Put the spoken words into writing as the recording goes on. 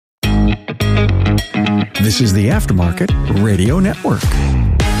This is the Aftermarket Radio Network.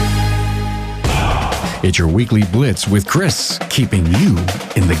 It's your weekly blitz with Chris, keeping you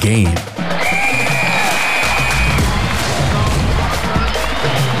in the game.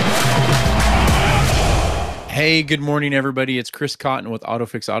 Hey, good morning, everybody. It's Chris Cotton with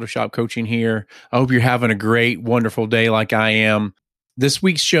AutoFix Auto Shop Coaching here. I hope you're having a great, wonderful day like I am. This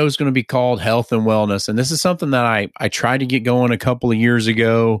week's show is going to be called Health and Wellness, and this is something that I tried to get going a couple of years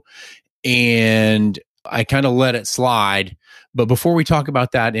ago, and I kind of let it slide. But before we talk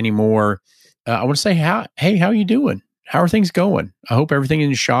about that anymore, I want to say, how are you doing? How are things going? I hope everything in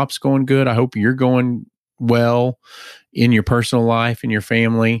your shop's going good. I hope you're going well in your personal life and your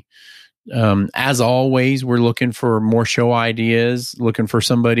family. As always, we're looking for more show ideas, looking for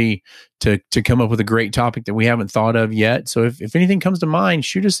somebody to come up with a great topic that we haven't thought of yet. So if anything comes to mind,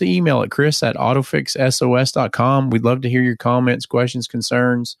 shoot us the email at chris@autofixsos.com. We'd love to hear your comments, questions,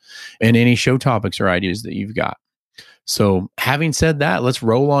 concerns, and any show topics or ideas that you've got. So having said that, let's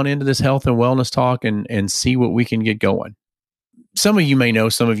roll on into this health and wellness talk and see what we can get going. Some of you may know,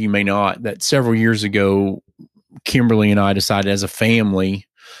 some of you may not, that several years ago, Kimberly and I decided as a family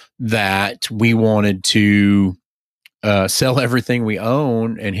that we wanted to sell everything we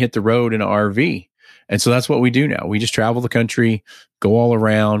own and hit the road in an RV. And so that's what we do now. We just travel the country, go all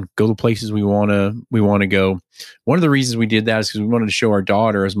around, go to places we want to go. One of the reasons we did that is because we wanted to show our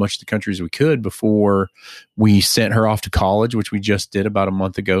daughter as much of the country as we could before we sent her off to college, which we just did about a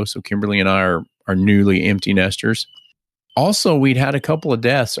month ago. So Kimberly and I are newly empty nesters. Also, we'd had a couple of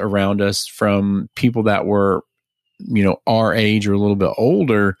deaths around us from people that were, our age or a little bit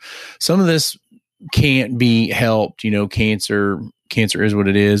older. Some of this can't be helped. Cancer is what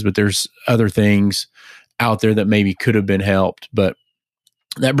it is, but there's other things out there that maybe could have been helped. But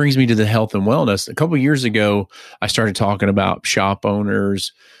that brings me to the health and wellness. A couple of years ago, I started talking about shop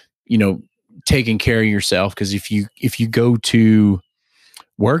owners, taking care of yourself. Because if you go to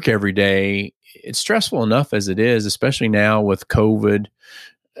work every day, it's stressful enough as it is, especially now with COVID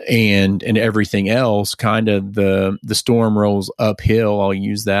and everything else. Kind of the storm rolls uphill. I'll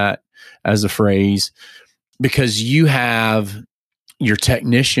use that as a phrase, because you have your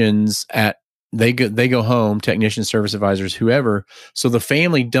technicians they go home, technicians, service advisors, whoever. So the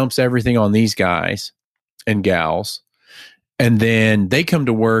family dumps everything on these guys and gals, and then they come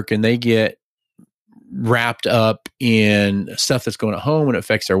to work and they get wrapped up in stuff that's going at home and it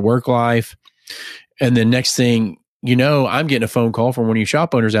affects their work life. And then next thing I'm getting a phone call from one of you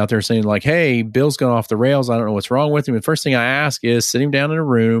shop owners out there saying like, hey, Bill's gone off the rails. I don't know what's wrong with him. And the first thing I ask is sit him down in a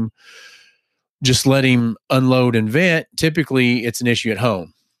room, just let him unload and vent. Typically it's an issue at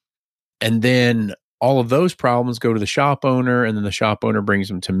home. And then all of those problems go to the shop owner, and then the shop owner brings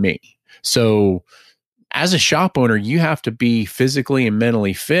them to me. So as a shop owner, you have to be physically and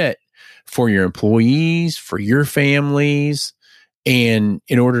mentally fit for your employees, for your families, and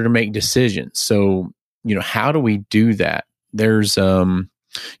in order to make decisions. So, how do we do that? There's,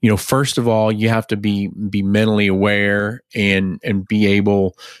 first of all, you have to be mentally aware and be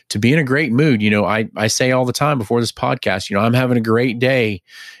able to be in a great mood. I say all the time before this podcast, I'm having a great day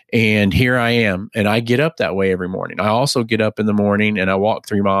and here I am. And I get up that way every morning. I also get up in the morning and I walk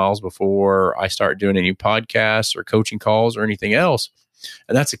 3 miles before I start doing any podcasts or coaching calls or anything else.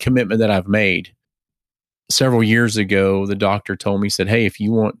 And that's a commitment that I've made. Several years ago, the doctor told me, said, hey, if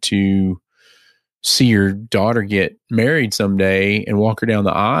you want to see your daughter get married someday and walk her down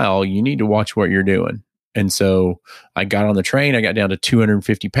the aisle, you need to watch what you're doing. And so I got on the train. I got down to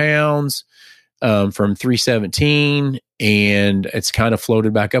 250 pounds from 317, and it's kind of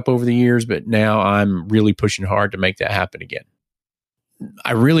floated back up over the years, but now I'm really pushing hard to make that happen again.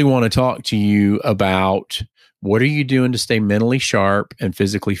 I really want to talk to you about what are you doing to stay mentally sharp and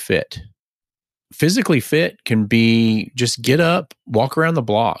physically fit. Physically fit can be just get up, walk around the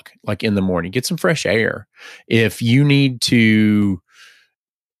block like in the morning, get some fresh air. If you need to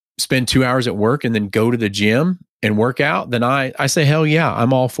spend 2 hours at work and then go to the gym and work out, then I say, hell yeah,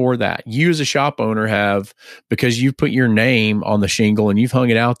 I'm all for that. You as a shop owner have, because you've put your name on the shingle and you've hung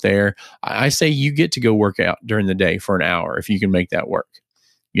it out there, I say you get to go work out during the day for an hour if you can make that work.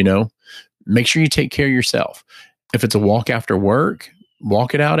 Make sure you take care of yourself. If it's a walk after work,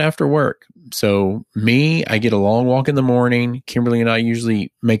 walk it out after work. So I get a long walk in the morning. Kimberly and I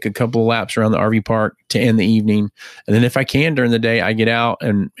usually make a couple of laps around the RV park to end the evening. And then if I can during the day, I get out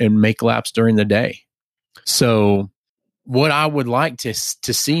and make laps during the day. So what I would like to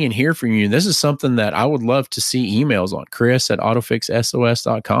see and hear from you, this is something that I would love to see emails on,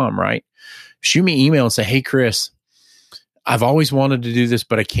 chris@autofixsos.com, right? Shoot me an email and say, hey, Chris, I've always wanted to do this,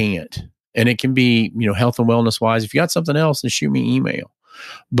 but I can't. And it can be, health and wellness wise. If you got something else, then shoot me an email.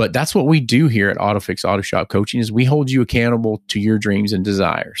 But that's what we do here at AutoFix Auto Shop Coaching is we hold you accountable to your dreams and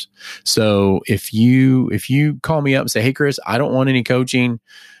desires. So if you call me up and say, hey, Chris, I don't want any coaching.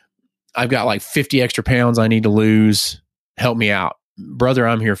 I've got like 50 extra pounds I need to lose. Help me out. Brother,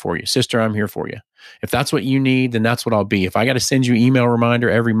 I'm here for you. Sister, I'm here for you. If that's what you need, then that's what I'll be. If I got to send you an email reminder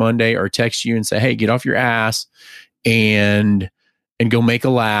every Monday or text you and say, hey, get off your ass and go make a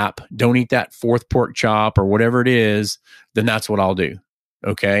lap, don't eat that fourth pork chop or whatever it is, then that's what I'll do.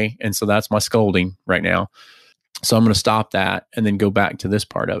 Okay. And so that's my scolding right now. So I'm going to stop that and then go back to this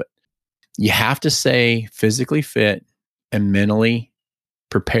part of it. You have to stay physically fit and mentally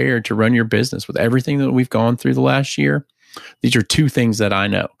prepared to run your business with everything that we've gone through the last year. These are two things that I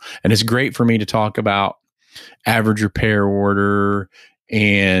know. And it's great for me to talk about average repair order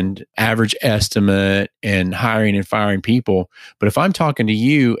and average estimate and hiring and firing people. But if I'm talking to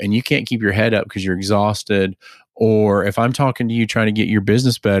you and you can't keep your head up because you're exhausted, or if I'm talking to you trying to get your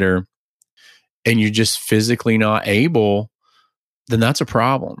business better and you're just physically not able, then that's a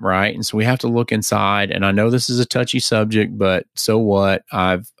problem, right? And so we have to look inside. And I know this is a touchy subject, but so what?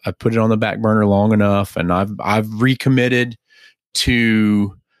 I've put it on the back burner long enough, and I've recommitted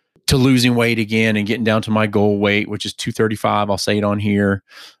to losing weight again and getting down to my goal weight, which is 235. I'll say it on here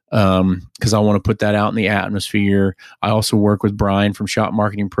because I want to put that out in the atmosphere. I also work with Brian from Shop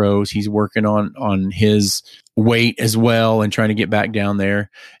Marketing Pros. He's working on his weight as well and trying to get back down there.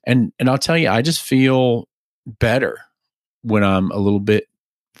 And I'll tell you, I just feel better when I'm a little bit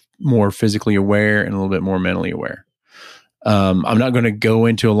more physically aware and a little bit more mentally aware. I'm not going to go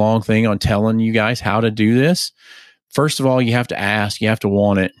into a long thing on telling you guys how to do this. First of all, you have to ask, you have to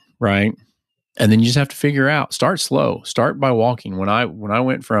want it, right? And then you just have to figure out, start slow, start by walking. When I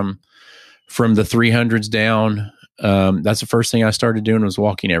went from the 300s down, that's the first thing I started doing was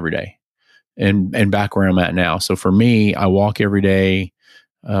walking every day and back where I'm at now. So for me, I walk every day,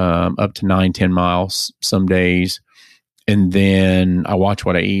 up to 9-10 miles some days. And then I watch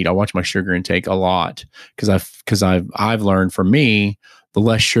what I eat. I watch my sugar intake a lot because I've learned, for me, the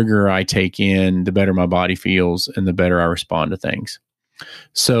less sugar I take in, the better my body feels and the better I respond to things.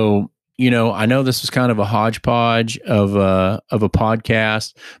 So, I know this is kind of a hodgepodge of a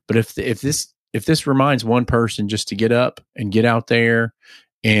podcast, but if this reminds one person just to get up and get out there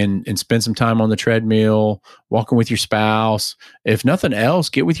and spend some time on the treadmill, walking with your spouse. If nothing else,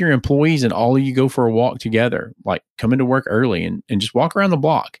 get with your employees and all of you go for a walk together. Like, come into work early and just walk around the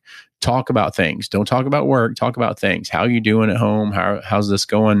block. Talk about things. Don't talk about work. Talk about things. How are you doing at home? How's this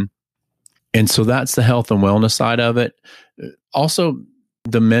going? And so that's the health and wellness side of it. Also,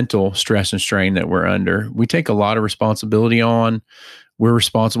 the mental stress and strain that we're under. We take a lot of responsibility on. We're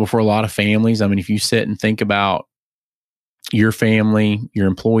responsible for a lot of families. I mean, if you sit and think about your family, your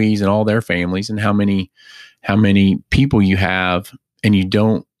employees, and all their families, and how many people you have, and you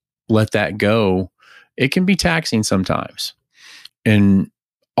don't let that go, it can be taxing sometimes. And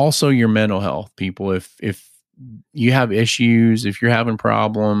also your mental health, people. If you have issues, if you're having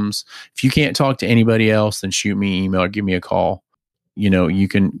problems, if you can't talk to anybody else, then shoot me an email or give me a call. You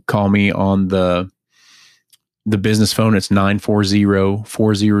can call me on the business phone. It's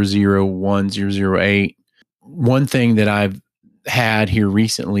 940-400-1008. One thing that I've had here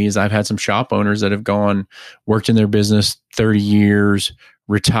recently is I've had some shop owners that have worked in their business 30 years,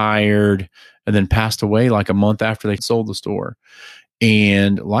 retired, and then passed away like a month after they sold the store.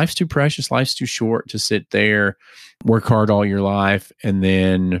 And life's too precious. Life's too short to sit there, work hard all your life, and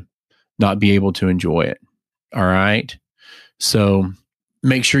then not be able to enjoy it. All right. So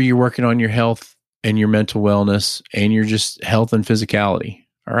make sure you're working on your health and your mental wellness and your just health and physicality.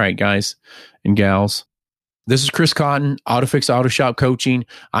 All right, guys and gals. This is Chris Cotton, AutoFix Auto Shop Coaching.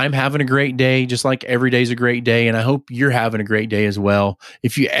 I'm having a great day, just like every day's a great day, and I hope you're having a great day as well.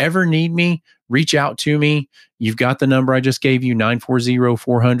 If you ever need me, reach out to me. You've got the number I just gave you,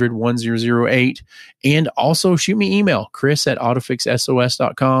 940-400-1008. And also shoot me email,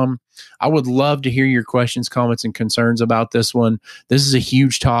 chris@autofixsos.com. I would love to hear your questions, comments, and concerns about this one. This is a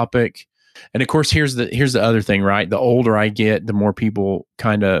huge topic. And of course, here's the other thing, right? The older I get, the more people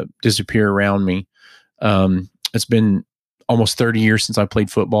kind of disappear around me. It's been almost 30 years since I played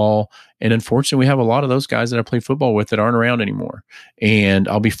football. And unfortunately, we have a lot of those guys that I played football with that aren't around anymore. And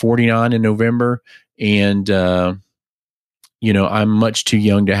I'll be 49 in November. And, I'm much too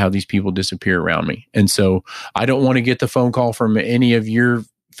young to have these people disappear around me. And so I don't want to get the phone call from any of your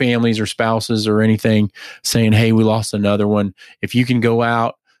families or spouses or anything saying, hey, we lost another one. If you can go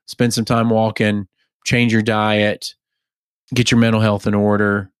out, spend some time walking, change your diet, get your mental health in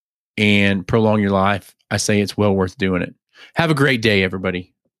order, and prolong your life, I say it's well worth doing it. Have a great day,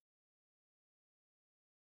 everybody.